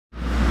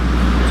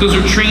Because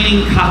we're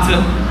training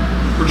kata,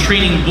 we're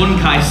training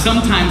bunkai,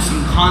 sometimes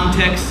some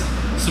context,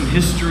 some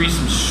history,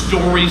 some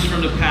stories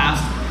from the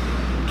past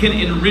can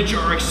enrich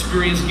our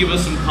experience, give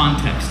us some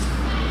context.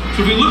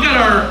 So if we look at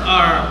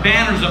our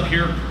banners up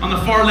here, on the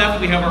far left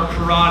we have our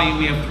karate.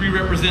 We have 3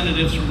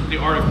 representatives from the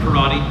art of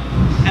karate.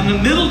 And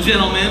the middle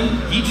gentleman,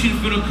 Gichin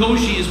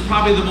Funakoshi, is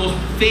probably the most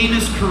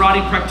famous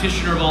karate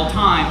practitioner of all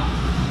time.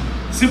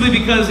 Simply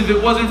because if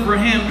it wasn't for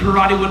him,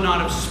 karate would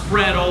not have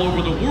spread all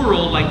over the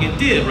world like it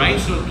did, right?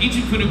 So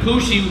Gichin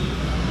Funakoshi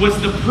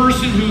was the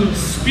person who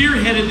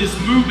spearheaded this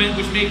movement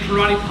which made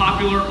karate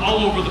popular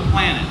all over the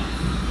planet.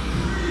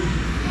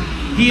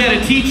 He had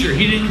a teacher.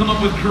 He didn't come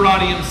up with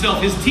karate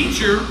himself. His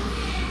teacher,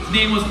 his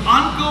name was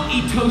Anko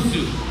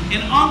Itosu.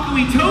 And Anko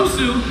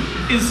Itosu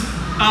is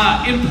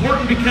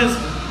important because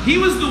he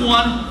was the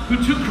one who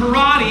took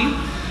karate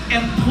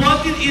and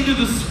plugged it into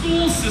the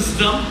school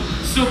system,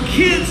 so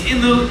kids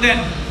in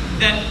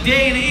that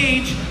day and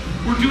age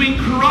were doing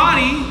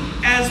karate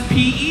as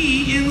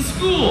PE in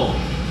school.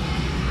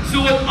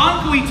 So what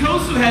Anko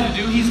Itosu had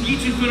to do, he's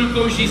Gichin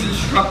Funakoshi's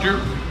instructor,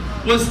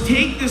 was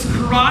take this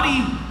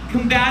karate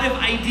combative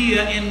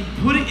idea and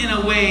put it in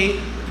a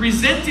way,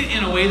 present it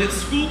in a way that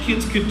school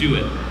kids could do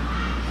it.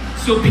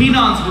 So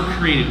Pinans were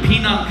created,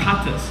 Pinan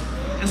Katas.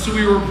 And so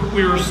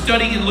we were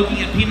studying and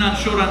looking at Pinan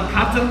Shodan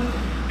Kata.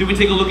 Then we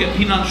take a look at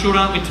Pinan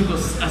Shodan. We took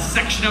a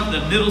section of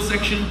the middle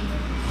section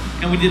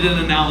and we did an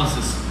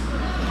analysis.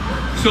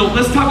 So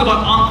let's talk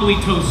about Anko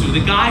Itosu,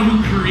 the guy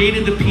who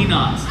created the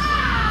Pinans.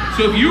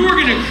 So if you were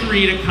going to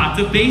create a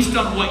kata based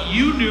on what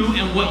you knew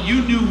and what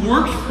you knew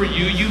worked for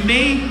you, you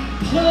may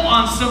pull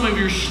on some of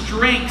your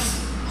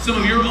strengths, some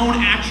of your own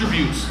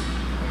attributes.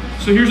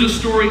 So here's a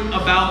story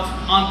about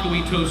Anko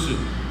Itosu.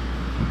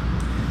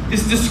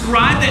 It's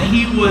described that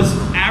he was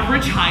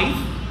average height,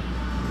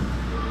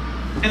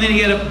 and then he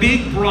had a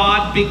big,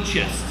 broad, big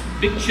chest.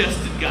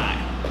 Big-chested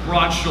guy,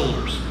 broad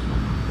shoulders.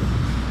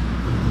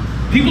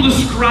 People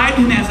described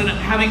him as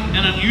having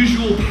an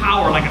unusual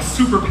power, like a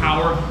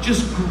superpower,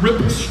 just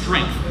grip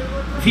strength.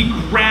 If he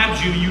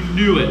grabbed you, you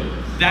knew it.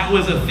 That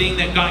was a thing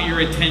that got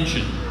your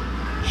attention.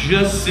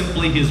 Just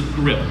simply his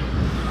grip.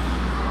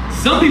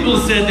 Some people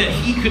said that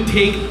he could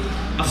take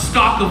a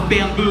stalk of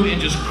bamboo and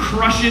just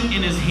crush it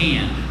in his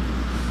hand.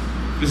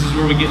 This is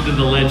where we get to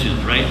the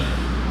legend, right?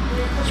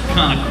 It's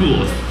kind of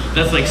cool.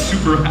 That's like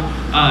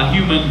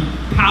human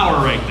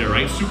power right there,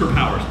 right?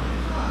 Superpowers.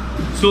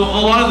 So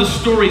a lot of the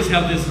stories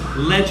have this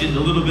legend, a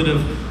little bit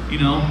of,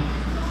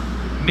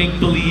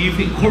 make-believe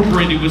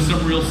incorporated with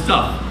some real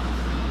stuff.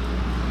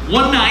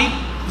 One night,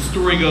 the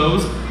story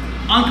goes,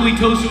 Anko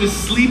Itosu is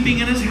sleeping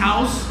in his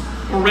house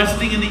or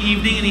resting in the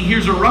evening, and he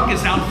hears a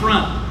ruckus out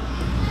front.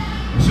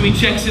 So he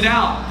checks it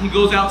out. He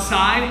goes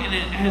outside, and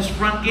at his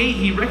front gate,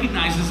 he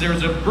recognizes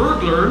there's a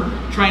burglar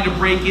trying to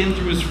break in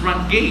through his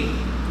front gate.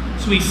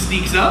 So he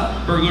sneaks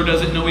up. Burglar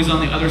doesn't know he's on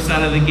the other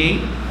side of the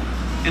gate.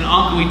 And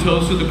Anko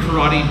Itosu, the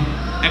karate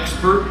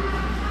expert,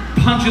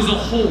 punches a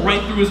hole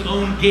right through his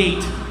own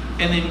gate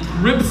and then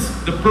grips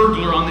the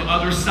burglar on the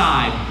other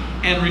side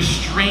and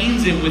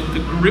restrains him with the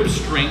grip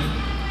strength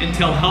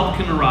until help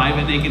can arrive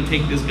and they can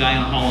take this guy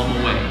and haul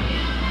him away.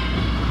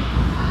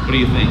 What do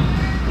you think?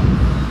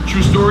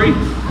 True story?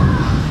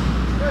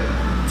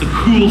 It's a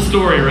cool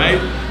story, right?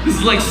 This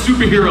is like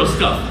superhero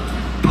stuff.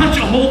 Punch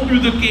a hole through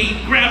the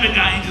gate, grab a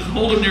guy, and just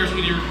hold him there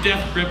with your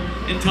death grip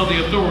until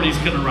the authorities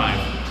can arrive.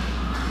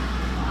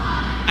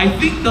 I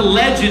think the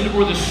legend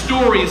or the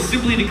story is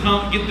simply to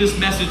get this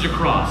message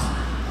across.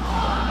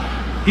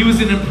 He was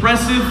an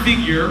impressive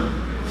figure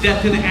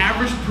that to the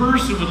average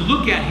person would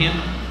look at him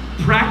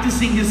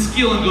practicing his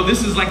skill and go,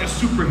 this is like a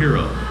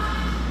superhero,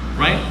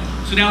 right?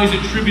 So now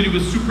he's attributed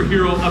with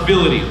superhero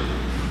ability.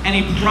 And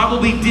he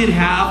probably did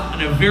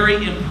have a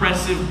very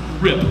impressive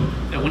grip,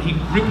 that when he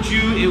gripped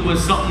you, it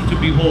was something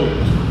to behold,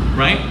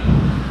 right?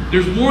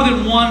 There's more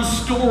than one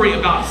story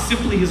about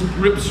simply his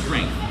grip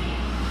strength.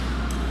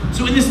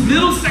 So in this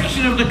middle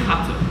section of the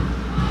kata,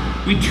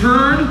 we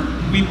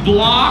turn, we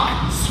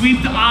block,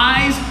 sweep the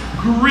eyes,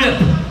 grip,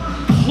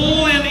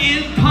 pull him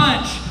in,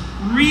 punch,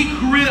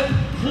 re-grip,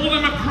 pull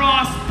him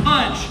across,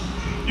 punch.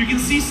 You can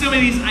see some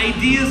of these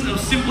ideas of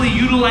simply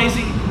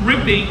utilizing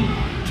gripping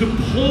to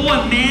pull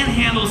and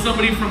manhandle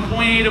somebody from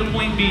point A to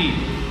point B,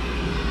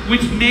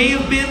 which may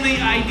have been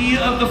the idea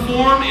of the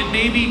form. It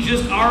may be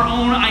just our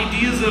own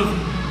ideas of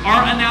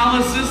our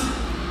analysis,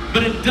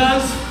 but it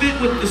does fit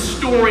with the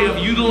story of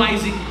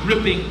utilizing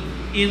gripping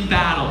in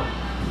battle.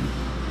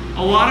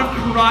 A lot of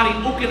karate,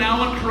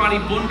 Okinawan karate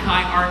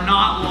bunkai, are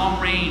not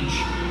long range.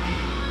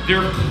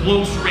 They're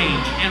close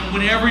range. And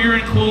whenever you're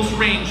in close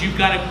range, you've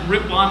got to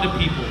grip onto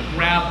people,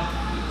 grab.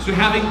 So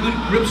having good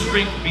grip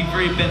strength would be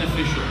very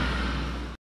beneficial.